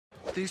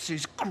This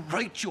is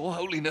great, Your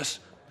Holiness.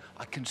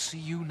 I can see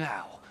you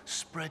now,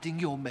 spreading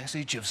your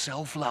message of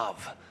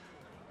self-love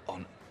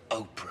on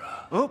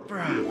Oprah.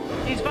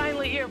 Oprah! He's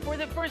finally here for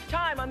the first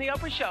time on the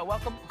Oprah Show.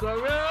 Welcome,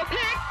 Guru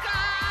Pitka!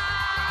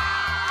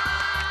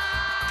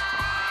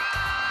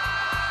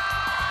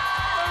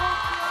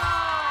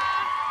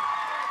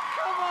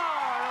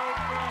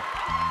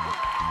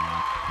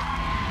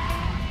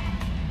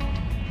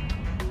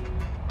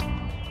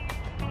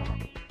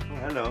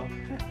 Hello.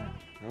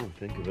 Oh,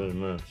 thank you very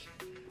much.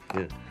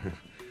 Yeah.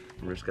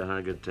 Mariska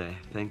Hargitay,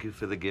 thank you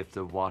for the gift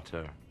of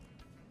water.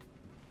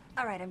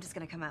 All right, I'm just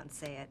gonna come out and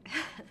say it.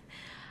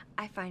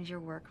 I find your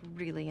work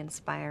really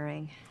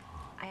inspiring.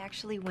 I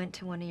actually went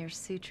to one of your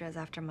sutras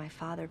after my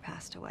father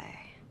passed away.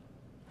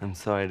 I'm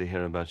sorry to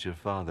hear about your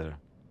father.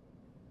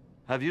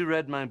 Have you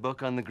read my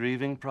book on the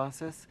grieving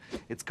process?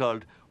 It's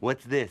called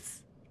What's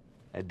This?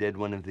 I did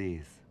one of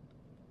these.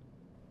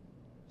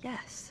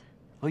 Yes.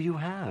 Oh, you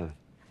have?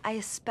 I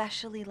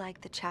especially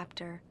like the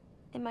chapter,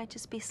 It Might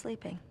Just Be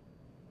Sleeping.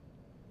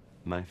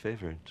 My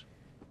favorite.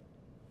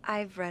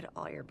 I've read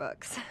all your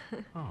books.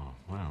 Oh,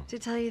 wow. To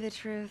tell you the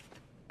truth,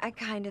 I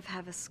kind of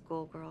have a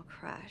schoolgirl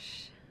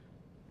crush.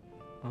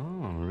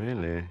 Oh,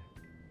 really?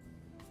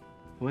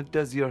 What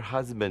does your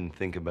husband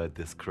think about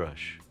this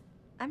crush?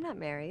 I'm not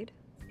married.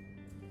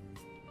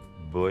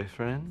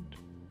 Boyfriend?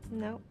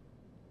 Nope.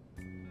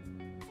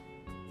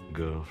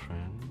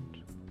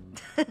 Girlfriend?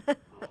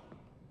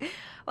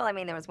 Well, I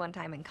mean, there was one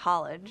time in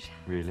college.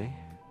 Really?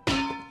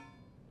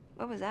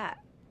 What was that?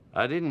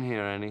 I didn't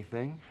hear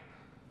anything.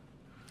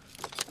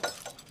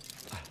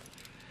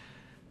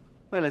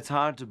 Well, it's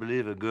hard to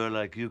believe a girl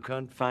like you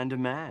can't find a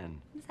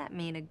man. What does that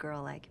mean, a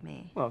girl like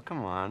me? Well,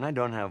 come on, I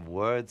don't have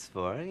words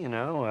for it, you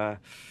know.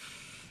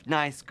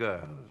 Nice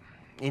girl,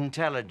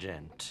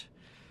 intelligent,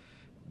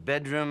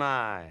 bedroom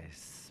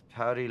eyes,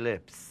 pouty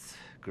lips,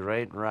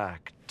 great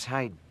rack,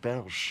 tight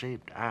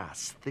bell-shaped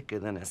ass, thicker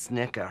than a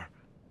Snicker.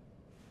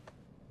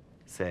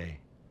 Say.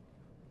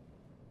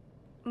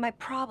 My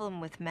problem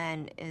with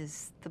men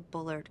is the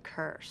Bullard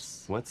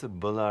curse. What's a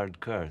Bullard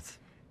curse?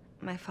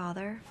 My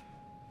father,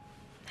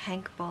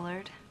 Hank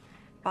Bullard,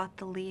 bought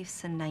the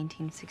Leafs in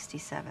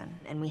 1967,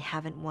 and we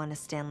haven't won a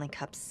Stanley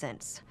Cup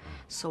since.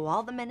 So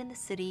all the men in the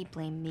city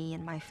blame me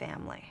and my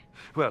family.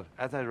 Well,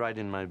 as I write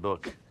in my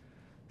book,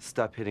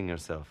 stop hitting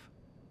yourself.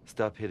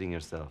 Stop hitting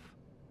yourself.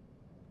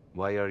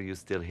 Why are you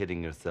still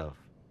hitting yourself?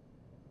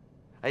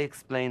 I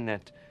explain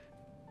that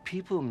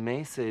people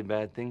may say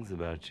bad things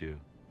about you,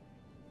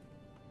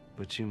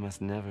 but you must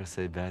never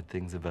say bad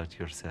things about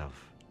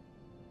yourself.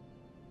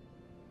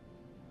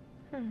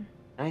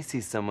 I see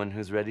someone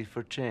who's ready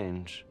for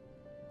change.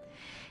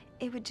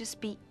 It would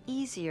just be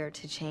easier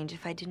to change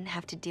if I didn't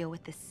have to deal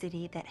with the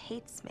city that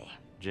hates me.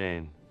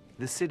 Jane,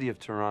 the city of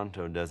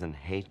Toronto doesn't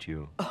hate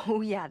you.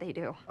 Oh, yeah, they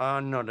do.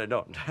 No, they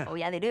don't. Oh,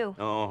 yeah, they do.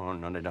 Oh,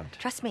 no, they don't.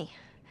 Trust me.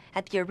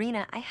 At the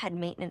arena, I had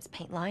maintenance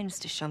paint lines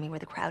to show me where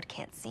the crowd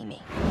can't see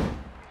me.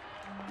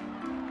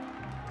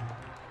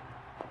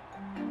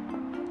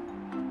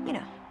 You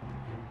know,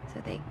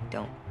 so they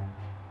don't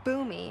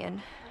boo me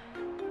and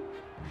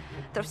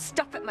throw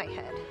stuff at my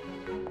head.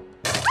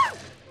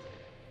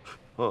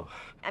 Oh.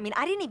 I mean,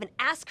 I didn't even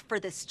ask for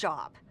this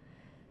job.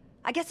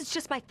 I guess it's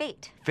just my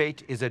fate.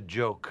 Fate is a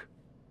joke.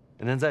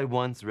 And as I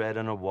once read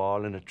on a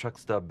wall in a truck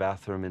stop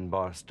bathroom in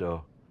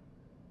Barstow,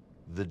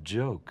 the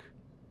joke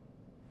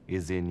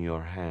is in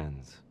your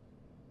hands.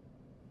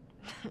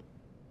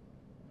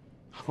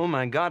 Oh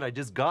my God, I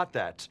just got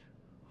that.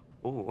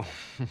 Oh,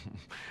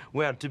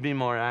 well, to be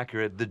more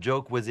accurate, the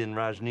joke was in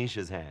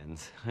Rajneesh's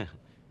hands.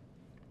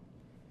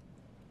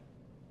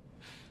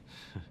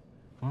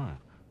 What?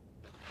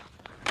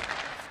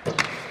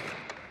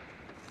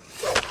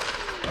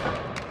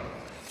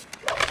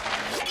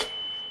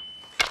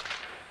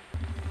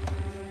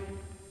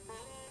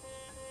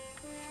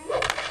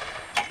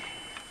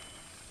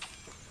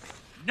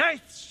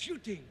 Nice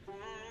shooting!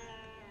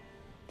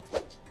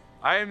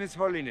 I am His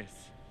Holiness,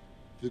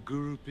 the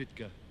Guru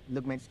Pitka.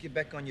 Look, man, just get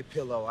back on your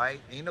pillow, all right?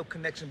 Ain't no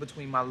connection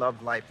between my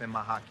love life and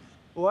my hockey.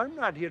 Oh, I'm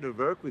not here to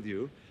work with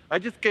you. I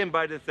just came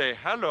by to say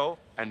hello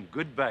and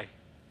goodbye.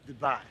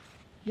 Goodbye.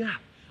 Yeah,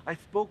 I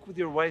spoke with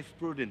your wife,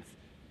 Prudence.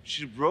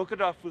 She broke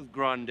it off with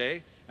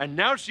Grande, and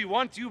now she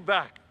wants you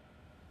back.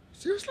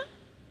 Seriously?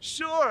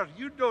 Sure,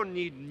 you don't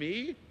need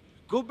me.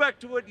 Go back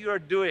to what you are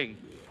doing.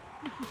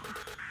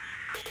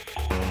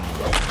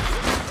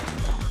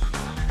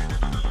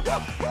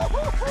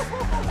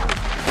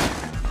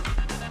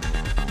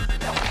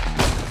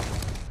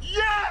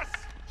 Yes!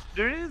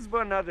 There is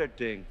one other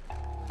thing.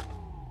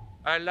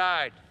 I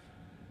lied.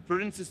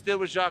 Prudence is still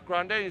with Jacques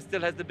Grande, and he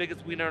still has the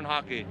biggest wiener in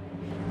hockey.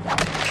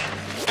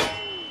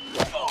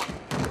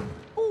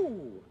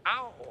 Ooh,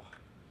 ow.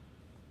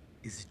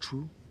 Is it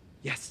true?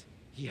 Yes,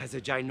 he has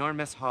a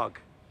ginormous hog.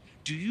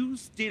 Do you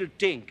still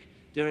think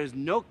there is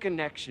no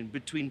connection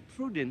between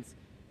Prudence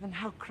and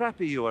how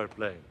crappy you are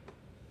playing?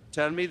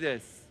 Tell me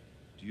this.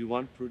 Do you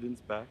want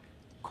Prudence back?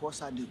 Of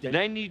course I do. Then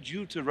I need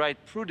you to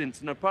write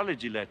Prudence an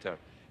apology letter,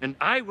 and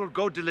I will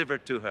go deliver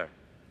it to her.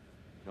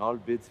 All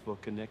bids for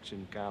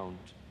connection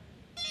count.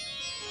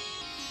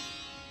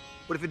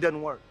 What if it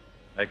doesn't work?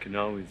 I can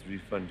always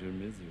refund your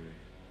misery.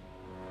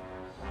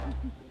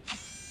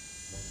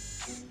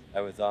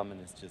 I was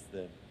ominous just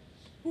then.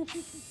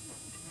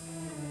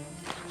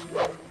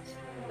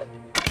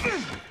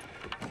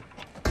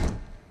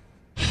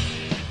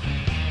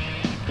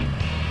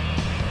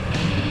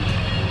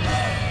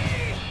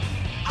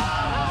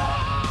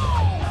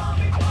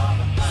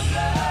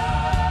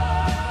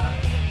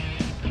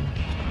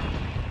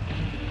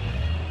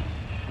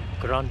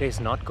 Grande's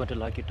not going to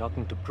like you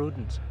talking to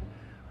Prudence.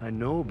 I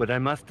know, but I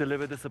must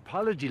deliver this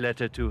apology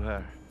letter to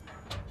her.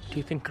 Do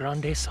you think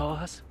Grande saw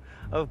us?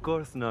 Of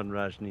course not,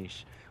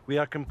 Rajneesh. We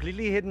are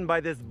completely hidden by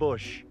this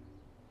bush.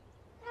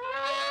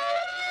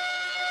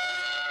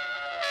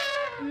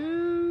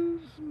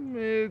 This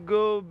may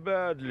go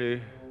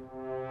badly.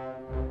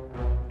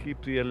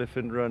 Keep the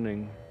elephant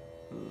running.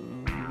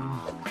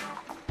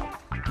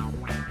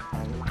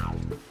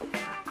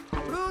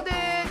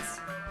 Prudence!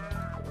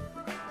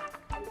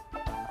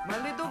 My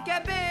little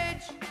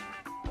cabbage!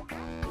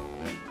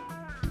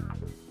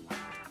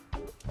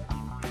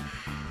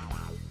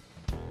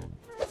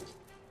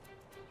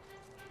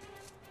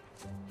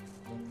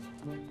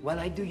 While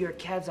I do your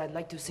calves, I'd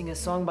like to sing a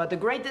song about the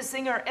greatest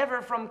singer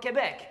ever from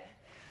Quebec,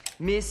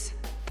 Miss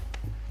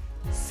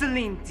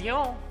Celine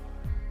Dion.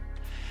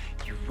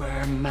 You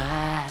were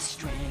my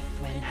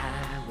strength when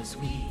I was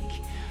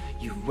weak.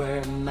 You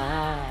were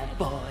my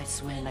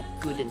voice when I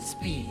couldn't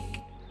speak.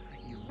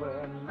 You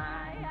were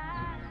my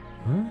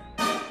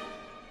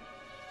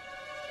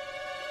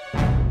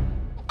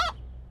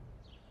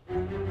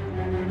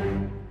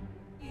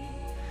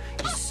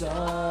You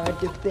saw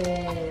the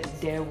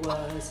best there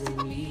was in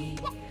me.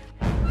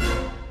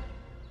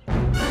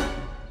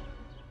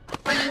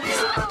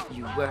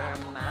 You were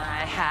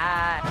my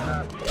high.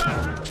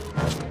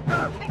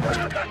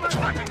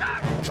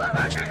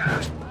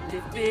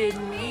 Lifted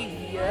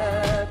me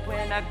up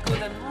when I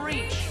couldn't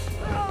reach.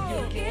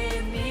 You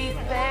gave me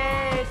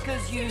faith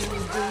 'cause you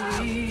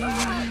believe.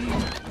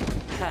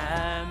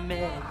 I'm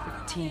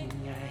everything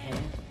I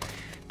am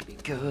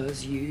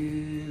because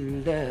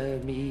you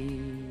love me.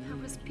 That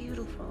was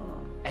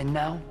beautiful. And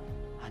now,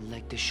 I'd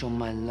like to show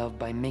my love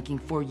by making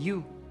for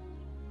you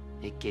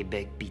a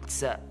Quebec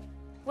pizza.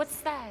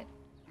 What's that?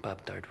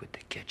 Pop-Tart with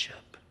the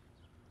ketchup.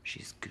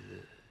 She's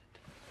good.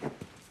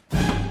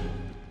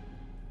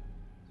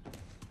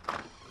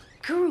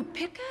 Guru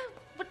Pitka?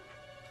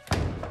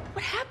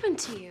 What happened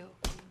to you?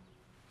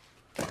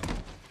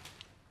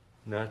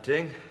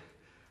 Nothing.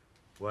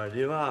 Why do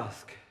you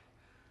ask?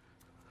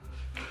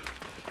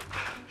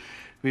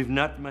 We've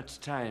not much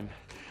time.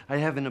 I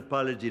have an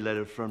apology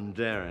letter from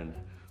Darren.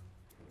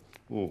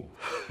 Oh.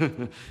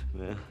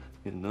 Well,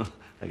 you know,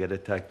 I got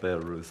attacked by a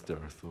rooster,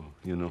 so,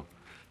 you know.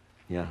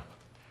 Yeah.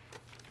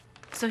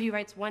 So he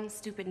writes one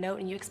stupid note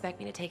and you expect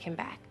me to take him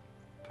back?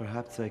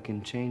 Perhaps I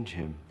can change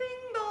him.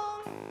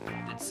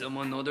 Did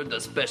someone order the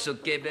special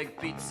Quebec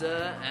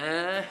pizza,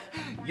 eh?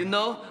 You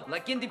know,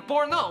 like in the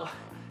porno.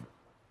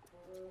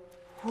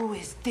 Who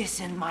is this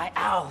in my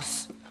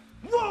house?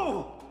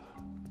 Whoa!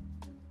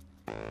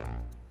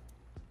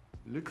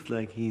 Looks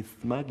like he's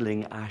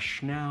smuggling a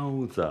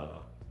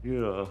schnauzer.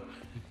 Yeah.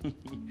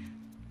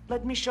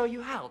 Let me show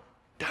you how.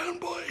 Down,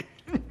 boy.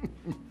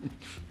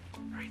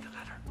 Read the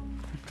letter.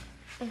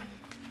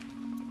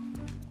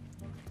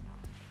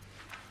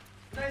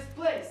 Nice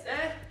place,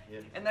 eh? Yeah.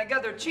 And I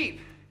got her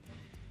cheap.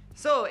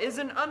 So, it's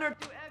an honor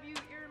to have you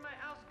here in my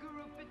house,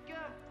 Guru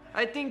Pitka.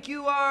 I think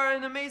you are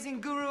an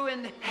amazing guru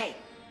and hey,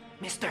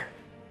 mister,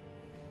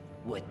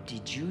 what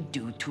did you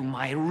do to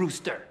my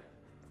rooster?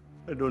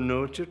 I don't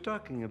know what you're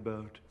talking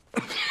about.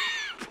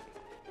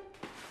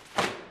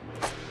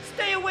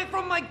 Stay away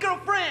from my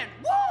girlfriend!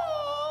 Whoa!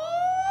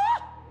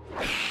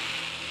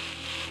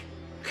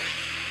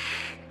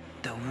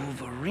 The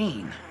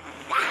Wolverine.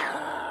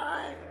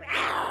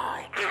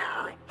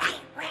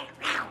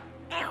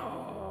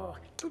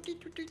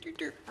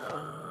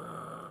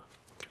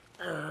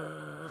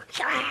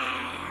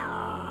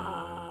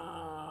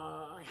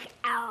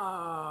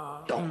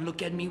 Don't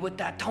look at me with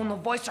that tone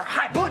of voice or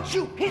I punch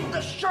you in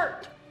the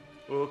shirt!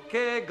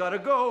 Okay, gotta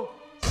go.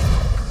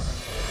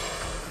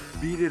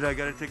 Beat it, I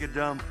gotta take a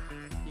dump.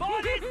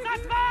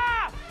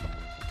 Bodhisattva!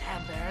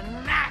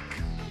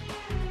 Tabernacle!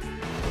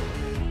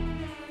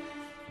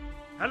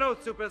 Hello,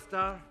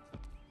 superstar.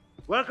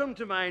 Welcome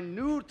to my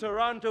new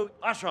Toronto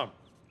ashram.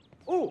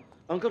 Oh,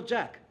 Uncle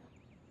Jack.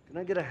 Can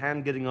I get a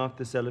hand getting off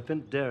this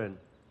elephant? Darren,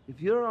 if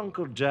your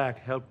Uncle Jack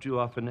helped you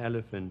off an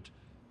elephant,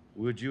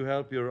 would you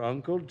help your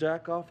Uncle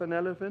Jack off an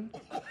elephant?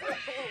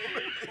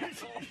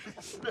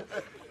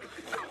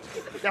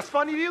 That's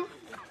funny to you?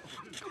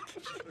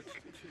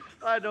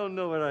 I don't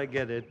know where I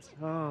get it.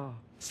 Oh.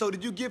 So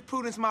did you give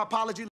Prudence my apology?